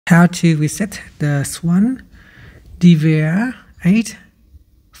how to reset the Swann DVR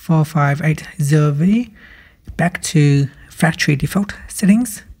 84580V back to factory default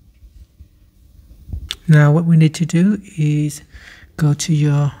settings. Now what we need to do is go to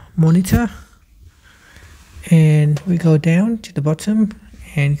your monitor and we go down to the bottom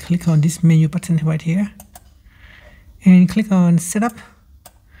and click on this menu button right here and click on setup.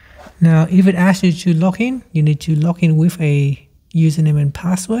 Now if it asks you to log in, you need to log in with a username and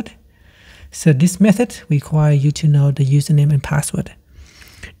password. So this method requires you to know the username and password.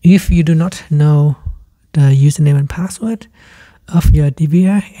 If you do not know the username and password of your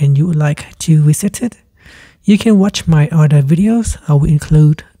DVR and you would like to reset it, you can watch my other videos. I will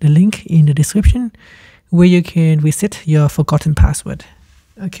include the link in the description where you can reset your forgotten password.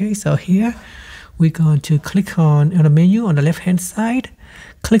 Okay, so here we're going to click on the menu on the left hand side,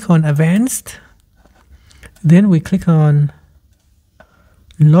 click on advanced, then we click on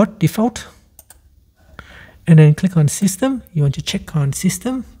load default, and then click on system. You want to check on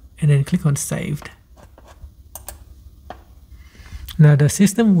system and then click on saved. Now the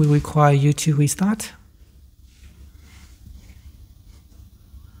system will require you to restart.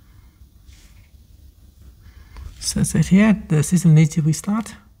 So it says here the system needs to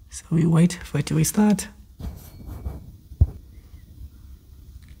restart, so we wait for it to restart.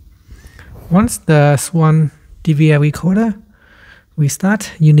 Once the Swann DVR recorder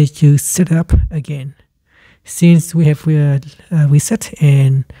restart, you need to set it up again. Since we have reset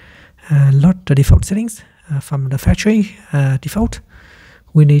and load the default settings from the factory default,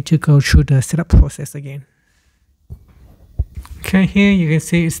 we need to go through the setup process again. Okay, here you can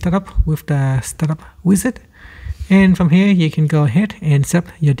see it's set up with the startup wizard. And from here, you can go ahead and set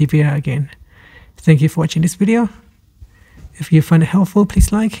up your DVR again. Thank you for watching this video. If you find it helpful,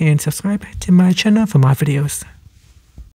 please like and subscribe to my channel for more videos.